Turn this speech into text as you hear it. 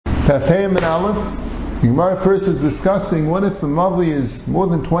Chafayim and Aleph. The Gemara first is discussing what if the Mavli is more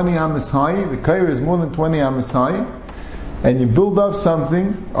than 20 amas high, the Kaira is more than 20 amas high, and you build up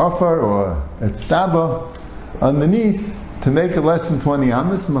something, Afar or Etztaba, underneath to make it less than 20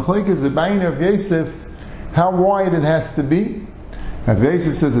 amas. Machlek is the Bayin of Yosef, how wide it has to be. Rav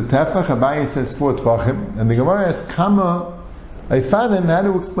Yosef says a tefach, Abaye says 4 tefachim, and the Gemara asks Kama Eifanim how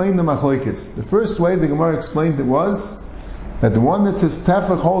to explain the machlekes. The first way the Gemara explained it was that the one that says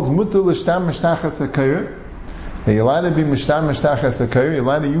tefach holds mutul l'shtam mishtachas hakayr, that you're allowed to be mishtam mishtachas hakayr, you're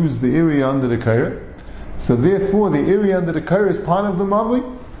allowed to use the area under the kayr. So therefore, the area under the kayr is part of the mavli.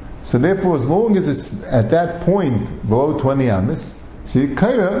 So therefore, as long as it's at that point below 20 amas, so your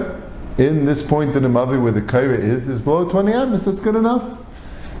kayr in this point in the mavli where the kayr is below 20 amas. That's good enough.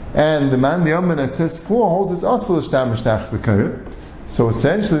 And the man the Amman that says 4 holds it's also l'shtam mishtachas hakayr. So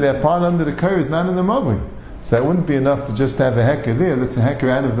essentially, that part under the kayr is not in the mavli. So that wouldn't be enough to just have a hecker there. That's a hecker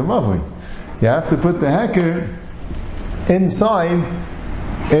out of the mavli. You have to put the hecker inside,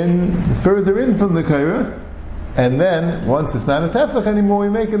 further in from the kaira, and then once it's not a tefach anymore, we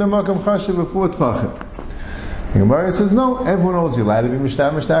make it a makam chashav of 4 tefachim. The Gemara says no. Everyone knows you're allowed to be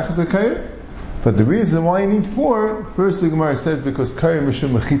mishtachas a kaira, but the reason why you need 4, first the Gemara says because kaira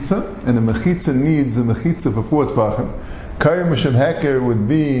mishum mechitza, and a mechitza needs a mechitza for 4 tefachim. Kaira mishum hecker would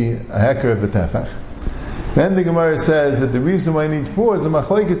be a hecker of a tefach. Then the Gemara says that the reason why I need 4 is a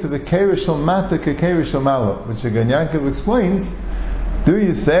machlekes of the keira shel mata ke keira shel mala, which again Yaakov explains. Do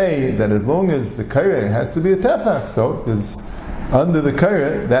you say that as long as the keira has to be a tefach, so there's under the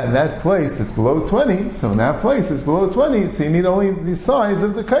keira that place is below 20, so in that place is below 20, so you need only the size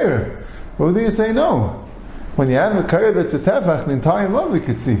of the keira. Or do you say no? When you have a keira that's a tefach, the entire mavli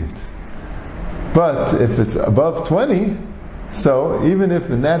could see it. But if it's above 20, so even if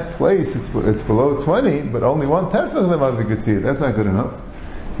in that place it's below 20, but only one tefach the mavli could see it, that's not good enough.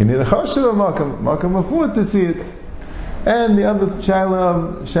 You need a chashav makam mafud to see it. And the other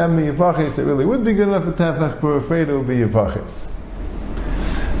shaila of Shem Yivachis, it really would be good enough for tefach, but we're afraid it will be Yivachis.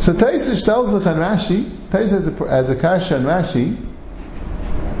 So Taisa tells us on Rashi, Taisa as a kasha on Rashi,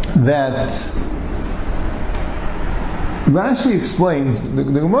 that Rashi explains, the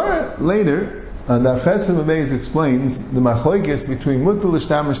Gemara later, and the Chesim Abayz explains the machlokes between mutul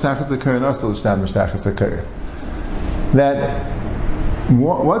l'shtam mishtachas hakayr and asur l'shtam mishtachas hakayr. That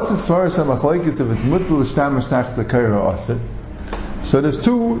what's the source of machlokes if it's mutul l'shtam mishtachas hakayr or asur? So there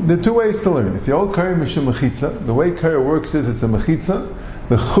are two ways to learn. If you hold kayr mishum mechitza, the way kayr works is it's a mechitza.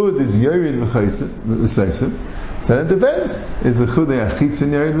 The chud is yared v'seisim. So it depends. Is the chud achitza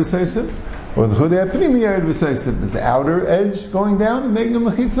yared v'seisim? Or the chudei apnimi yared v'seisim, there's the outer edge going down and making a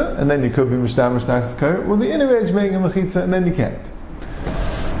mechitza, and then you could be mishtam mishtachas hakayr, or the inner edge making a mechitza, and then you can't.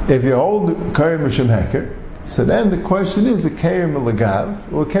 If you hold kair mishum heker, so then the question is a kair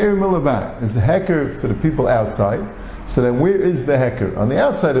milagav or a kair milabat. Is the heker for the people outside? So then where is the heker? On the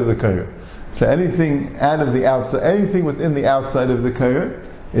outside of the kair. So anything out of the outside, anything within the outside of the kair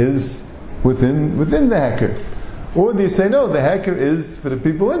is within the heker. Or do you say, no, the heker is for the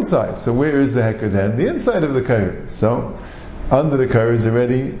people inside. So where is the heker then? The inside of the kair. So under the kair is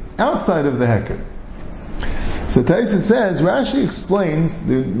already outside of the heker. So Taisa says, Rashi explains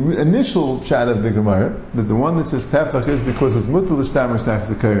the initial shot of the Gemara, that the one that says tefach is because it's mutul l'shtam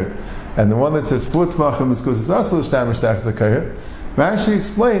mishtachas hakayr, and the one that says 4 tefachim is because it's asur l'shtam mishtachas hakayr. Rashi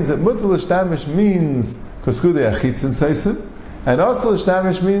explains that mutul l'shtam means because chudei achitzin seisim, and asur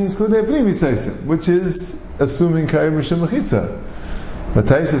l'shtam means chudei primi seisim, which is assuming kair mishum mechitza. But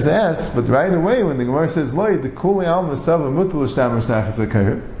Taisha asks, but right away when the Gemara says loy, the kuli al masav mutul l'shtam mishtachas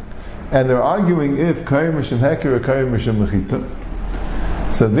hakayr, and they're arguing if kair mishum heker or kair mishum mechitza.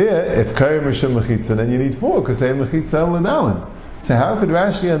 So there, if kair mishum mechitza, then you need 4 because they mechitza el l'dalin. So how could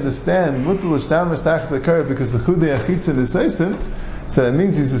Rashi understand mutul l'shtam mishtachas hakayr because the chudei achitza is seisim? So that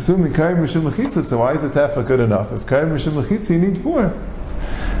means he's assuming kair mishum mechitza. So why is the tefach good enough? If kair mishum mechitza, you need 4.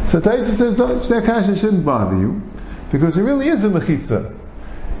 So Taisa says, no, that kasha shouldn't bother you, because it really is a mechitza.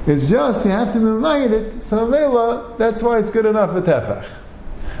 It's just, you have to remind it, so Mela, that's why it's good enough for tefach.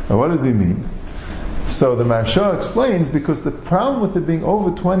 Now what does he mean? So the Maharsha explains, because the problem with it being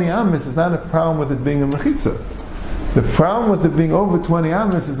over 20 amas is not a problem with it being a mechitza. The problem with it being over 20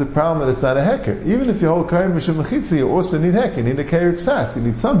 amas is the problem that it's not a heker. Even if you hold kair mishum mechitza, you also need heker, you need a kair ksas, you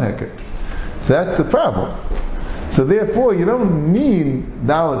need some heker. So that's the problem. So therefore, you don't need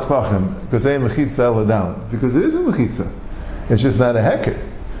dalet tefachim because they mechitza el dalet, because it is a mechitza. It's just not a heker.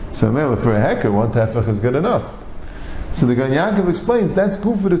 So for a heker, 1 tefach is good enough. So the Gan Yaakov explains that's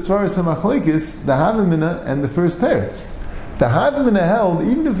gufed as far as hamachlekes, the Havamina and the first teretz. The Havamina held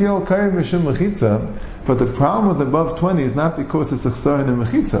even if you hold kair mishum mechitza, But the problem with above 20 is not because it's a chsaron and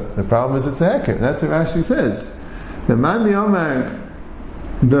mechitza. The problem is it's a heker. That's what Rashi says. The man the Omar,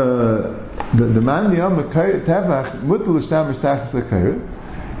 the man the Omar tevach mutal l'shtam mishtachas l'kair.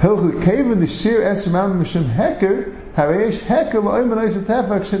 He'll cave in the sheer esrimam mishum heker. Hareish heker la'oim anayis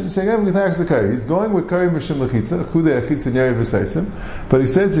tevach shegav l'tachas l'kair. He's going with kair mishum l'chitza, chudei achitza nyari v'seisim. But he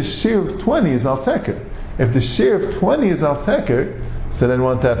says the sheer of 20 is al teker. If the sheer of 20 is al teker, so then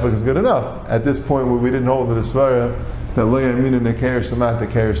one tefach is good enough. At this point where we didn't hold the svara that lo yaminu neker shamat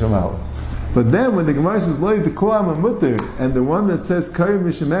teker shamal. But then when the Gemara says lo yitkuam mutter, and the one that says karim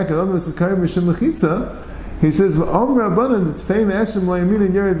mishemek, and the other one says karim mishem lechitza, he says v'om rabbanan the tfei me'esim lo yaminu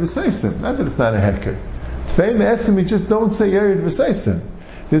yered v'seisim. Not that it's not a heker. Tfei me'esim, we just don't say yered v'seisim.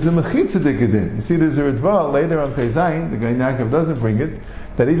 There's a mechitza dikadin. You see, there's a ritva later on Kaizayin. The Gaon Yaakov doesn't bring it.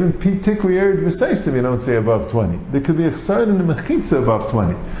 That even pi tikri yered v'seisim you don't say above 20. There could be a chsaron and a mechitza above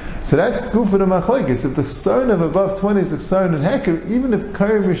 20. So that's good for the machlokes. If the chsaron of above 20 is a chsaron and heker, even if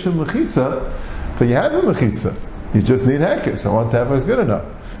kair mishum mechitza, but you have a mechitza, you just need heker. So one tefach is good enough.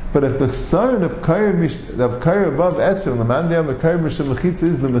 But if the chsaron of kair above esrim, the man of kair mishum mechitza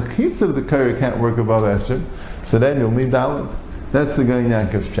is the mechitza of the kair can't work above esrim, so then you'll need dalit. That's the Gaon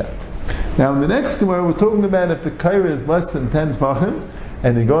Yaakov's chat. Now in the next Gemara we're talking about if the kair is less than 10 tefachim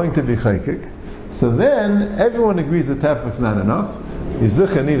and you're going to be chaykik, so then everyone agrees that tefach is not enough.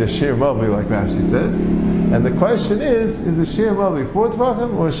 Yizucha need a shir mavi, like Rashi says, and the question is a shir mavi 4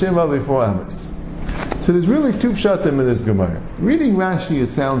 tefachim or a shir mavi 4 amos? So there's really two pshatim in this Gemara. Reading Rashi,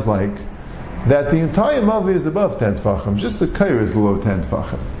 it sounds like that the entire mavi is above 10 tefachim, just the kair is below 10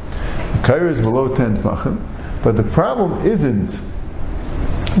 tefachim. The kair is below 10 tefachim, but the problem isn't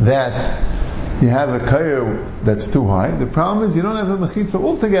that you have a kair that's too high. The problem is you don't have a mechitza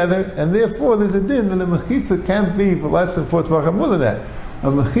altogether, and therefore there's a din that a mechitza can't be for less than 4 tefachim. More than that, a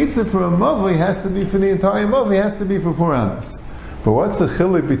mechitza for a mavi has to be for the entire mavi, has to be for 4 amos. But what's the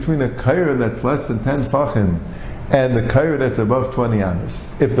chilik between a kair that's less than 10 tefachim and the kair that's above 20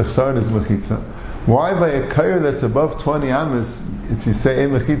 amos? If the chsaron is mechitza, why by a kair that's above 20 amos, it's you say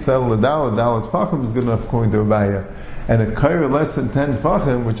mechitza al dalat tefachim is good enough according to Abaya, and a kair less than 10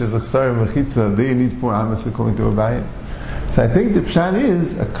 tefachim, which is a chsaron mechitza, they need 4 amos according to Abaya. So I think the pshat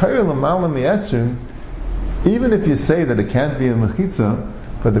is a kair l'mala mi'esrim, even if you say that it can't be a mechitza,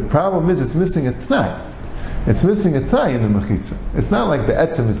 but the problem is it's missing a t'nai. It's missing a t'nai in the mechitza. It's not like the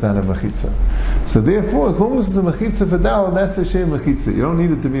etzem is not a mechitza. So therefore, as long as it's a mechitza for dalat, that's a shei mechitza. You don't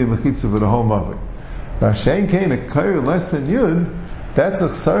need it to be a mechitza for the whole mavi. Rashein kain, a kair less than yud, that's a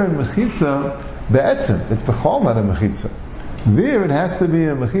chsaron mechitza be'etzem. It's b'chol not a mechitza. There it has to be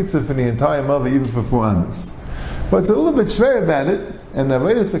a mechitza for the entire mavi, even for 4 amos. But it's a little bit shver about it, and the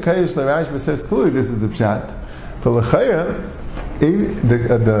latest Akayish Rashba says clearly this is the pshat. For l'chayra,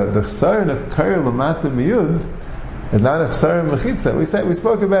 the chsaron of kair l'mata miyud is not a chsaron mechitza. We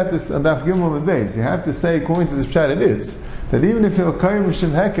spoke about this on Daf Gimel and Beis. You have to say according to the pshat it is that even if you're a kair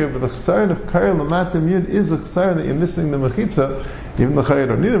mishim heker, but the chsaron of kair l'mata miyud is a chsaron that you're missing the mechitza. Even the chayr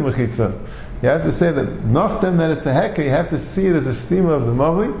don't need a mechitza. You have to say that nachdem that it's a heker. You have to see it as a stima of the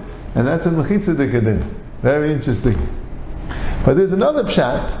mavi, and that's a mechitza dekadin. Very interesting. But there's another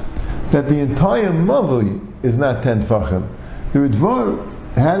pshat that the entire mavi is not 10 tefachim. The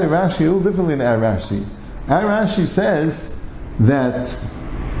Ritva had a Rashi a little differently than our Rashi. Our Rashi says that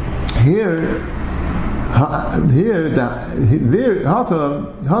here, Hasan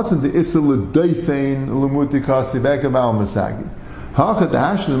the Isel Deifen Lumuti Kasi Bekam Al Masagi. Hachat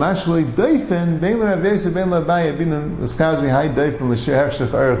Ashel Mashlei Deifen Ben Ravesa Ben Labaya Bin Skazi Hai Deifen L'Shehach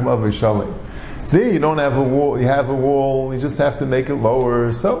Shech Erech Mavi Shalei. There you don't have a wall. You have a wall. You just have to make it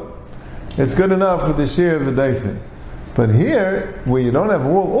lower. So it's good enough with the shear of the Deifen. But here, where you don't have a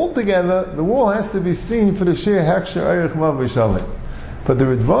wall altogether, the wall has to be seen for the sheer haksha erich mavi shalei. But the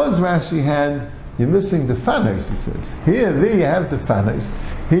Ritva's Rashi had, you're missing the fanos, he says. There you have the fanos.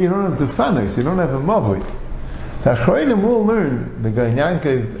 Here you don't have the fanos, you don't have a mavi. The Achronim will learn, the Gaon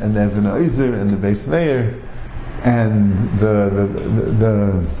Yaakov and the Even Ozer and the Beis Meir and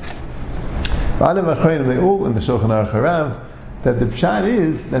the Adam Achronim, they all in the Shulchan Aruch Harav, that the pshat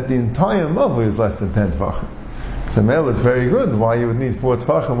is that the entire mavi is less than 10 tefachim. So male, it's very good. Why you would need 4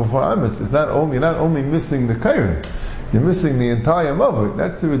 tefachim or 4 amos? It's not only missing the kair, you're missing the entire mavi.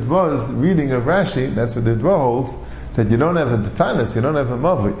 That's the Ritva's reading of Rashi. That's what the Ritva holds, that you don't have a defanis, you don't have a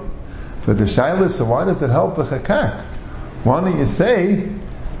mavi. But the shaila, so why does it help a chakak? Why don't you say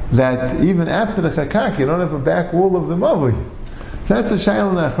that even after the chakak you don't have a back wall of the mavi? So that's a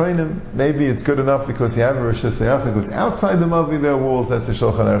shaila nachronim. Maybe it's good enough because you have a Rosh Hashanah, because outside the mavi there are walls. That's the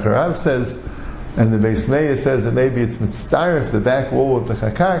Shulchan Aruch Harav says. And the Beis Meir says that maybe it's mitzdarif, the back wall with the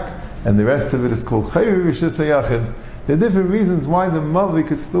chakak, and the rest of it is called Chayru Rishis HaYachid. There are different reasons why the Mavli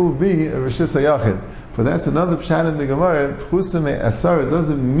could still be a Rishis HaYachid. But that's another pshat in the Gemara. Pchusa Me'asar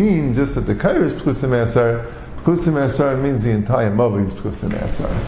doesn't mean just that the Kair is Pchusa Me'asar. Pchusa Me'asar means the entire Mavli is Pchusa Me'asar.